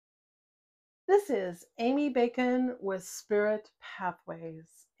This is Amy Bacon with Spirit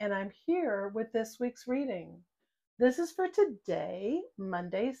Pathways, and I'm here with this week's reading. This is for today,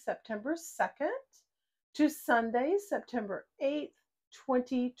 Monday, September 2nd to Sunday, September 8th,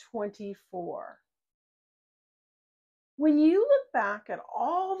 2024. When you look back at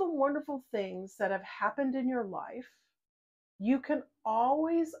all the wonderful things that have happened in your life, you can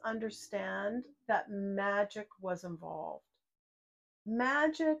always understand that magic was involved.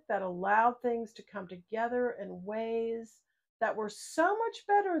 Magic that allowed things to come together in ways that were so much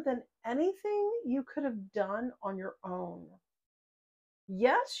better than anything you could have done on your own.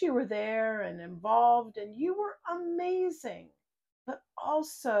 Yes, you were there and involved, and you were amazing, but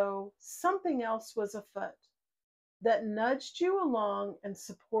also something else was afoot that nudged you along and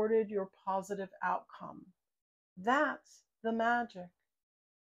supported your positive outcome. That's the magic.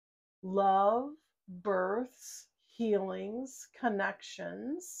 Love, births, healings,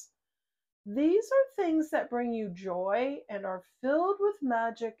 connections. These are things that bring you joy and are filled with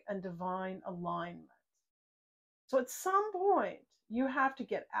magic and divine alignment. So at some point, you have to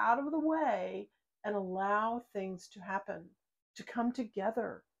get out of the way and allow things to happen, to come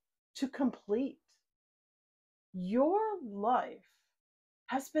together, to complete. Your life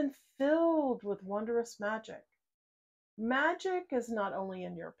has been filled with wondrous magic. Magic is not only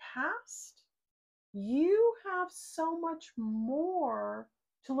in your past, you have so much more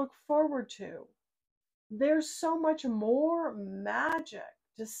to look forward to. There's so much more magic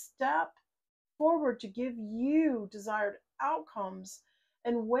to step forward to give you desired outcomes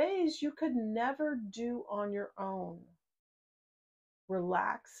in ways you could never do on your own.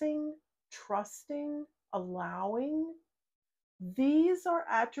 Relaxing, trusting, allowing. These are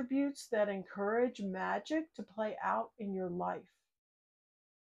attributes that encourage magic to play out in your life.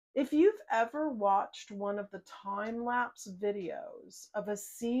 If you've ever watched one of the time-lapse videos of a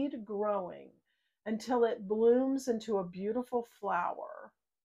seed growing until it blooms into a beautiful flower,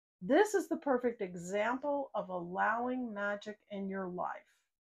 this is the perfect example of allowing magic in your life.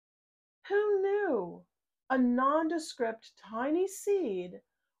 Who knew a nondescript tiny seed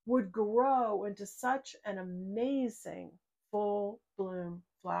would grow into such an amazing full bloom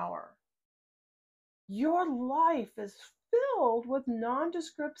flower? Your life is filled with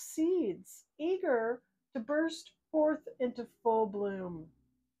nondescript seeds, eager to burst forth into full bloom.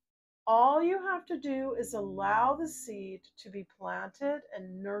 All you have to do is allow the seed to be planted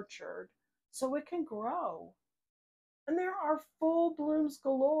and nurtured so it can grow. And there are full blooms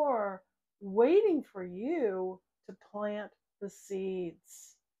galore waiting for you to plant the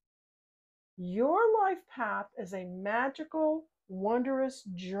seeds. Your life path is a magical, wondrous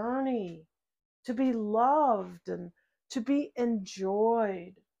journey to be loved and to be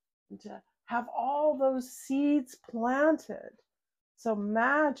enjoyed, and to have all those seeds planted so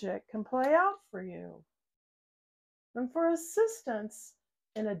magic can play out for you. And for assistance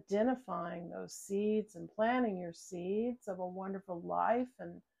in identifying those seeds and planting your seeds of a wonderful life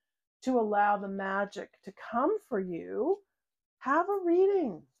and to allow the magic to come for you, have a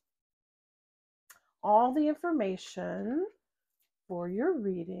reading. All the information for your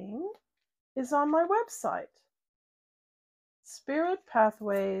reading is on my website,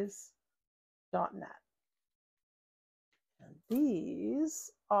 spiritpathways.net. And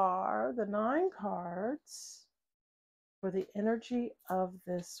these are the 9 cards for the energy of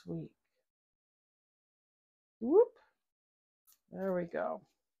this week. Whoop. There we go.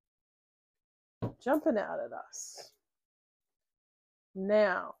 Jumping out at us.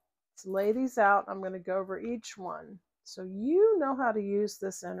 Now, let's lay these out. I'm going to go over each one so you know how to use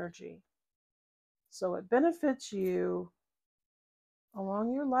this energy, so it benefits you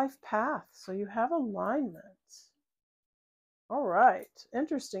along your life path, so you have alignment. All right,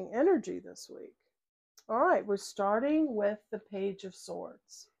 interesting energy this week. All right, we're starting with the Page of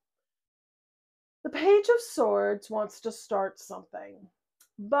Swords. The Page of Swords wants to start something,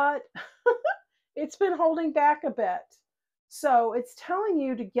 but it's been holding back a bit. So it's telling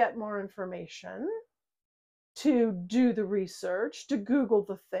you to get more information, to do the research, to Google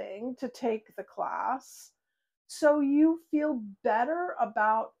the thing, to take the class, so you feel better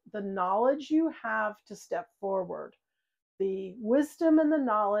about the knowledge you have to step forward, the wisdom and the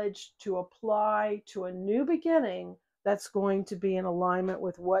knowledge to apply to a new beginning that's going to be in alignment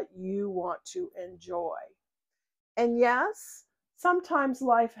with what you want to enjoy. And yes, sometimes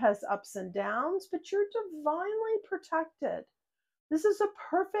life has ups and downs, but you're divinely protected. This is a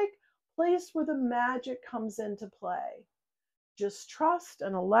perfect place where the magic comes into play. Just trust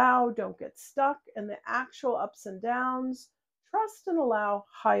and allow. Don't get stuck in the actual ups and downs. Trust and allow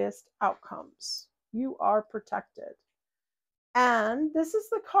highest outcomes. You are protected. And this is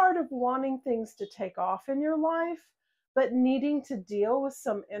the card of wanting things to take off in your life, but needing to deal with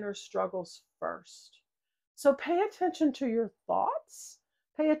some inner struggles first. So pay attention to your thoughts,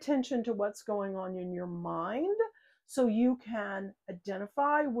 pay attention to what's going on in your mind so you can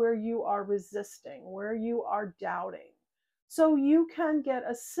identify where you are resisting, where you are doubting. So you can get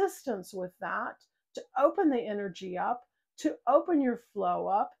assistance with that to open the energy up, to open your flow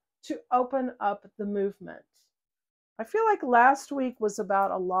up, to open up the movement. I feel like last week was about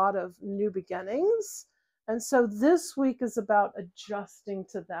a lot of new beginnings. And so this week is about adjusting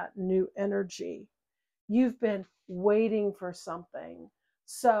to that new energy. You've been waiting for something.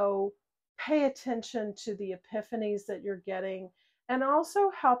 So pay attention to the epiphanies that you're getting and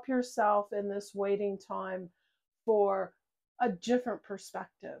also help yourself in this waiting time for a different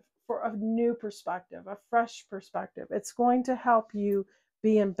perspective, for a new perspective, a fresh perspective. It's going to help you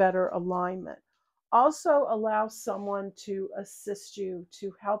be in better alignment. Also, allow someone to assist you,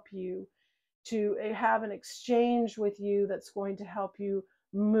 to help you, to have an exchange with you that's going to help you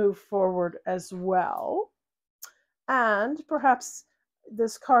move forward as well. And perhaps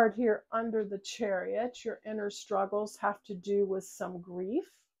this card here under the Chariot, your inner struggles have to do with some grief,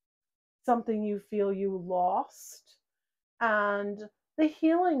 something you feel you lost, and the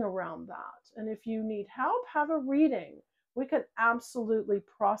healing around that. And if you need help, have a reading. We can absolutely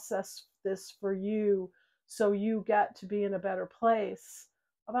process this for you so you get to be in a better place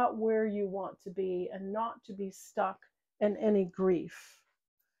about where you want to be and not to be stuck in any grief.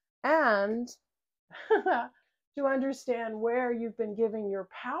 And to understand where you've been giving your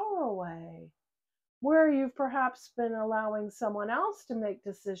power away, where you've perhaps been allowing someone else to make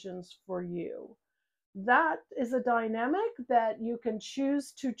decisions for you. That is a dynamic that you can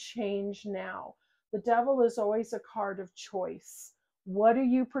choose to change now. The devil is always a card of choice. What are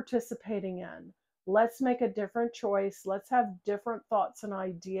you participating in? Let's make a different choice. Let's have different thoughts and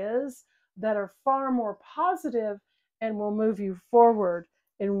ideas that are far more positive and will move you forward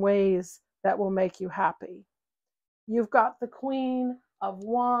in ways that will make you happy. You've got the Queen of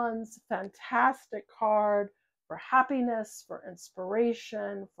Wands, fantastic card for happiness, for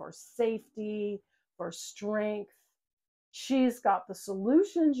inspiration, for safety, for strength. She's got the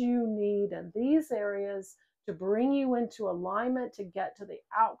solutions you need in these areas to bring you into alignment to get to the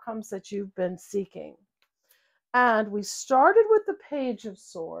outcomes that you've been seeking. And we started with the Page of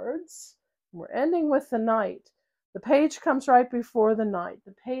Swords. We're ending with the Knight. The page comes right before the Knight.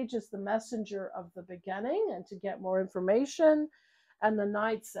 The page is the messenger of the beginning and to get more information. And the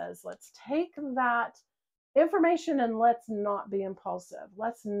Knight says, let's take that information and let's not be impulsive.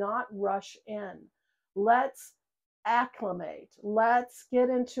 Let's not rush in. Let's acclimate. Let's get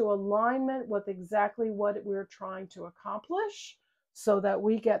into alignment with exactly what we're trying to accomplish so that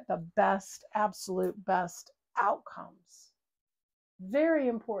we get the best, absolute best outcomes. Very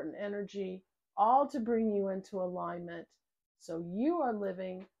important energy, all to bring you into alignment so you are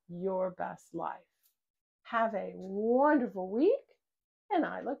living your best life. Have a wonderful week, and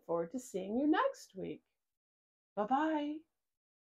I look forward to seeing you next week. Bye-bye.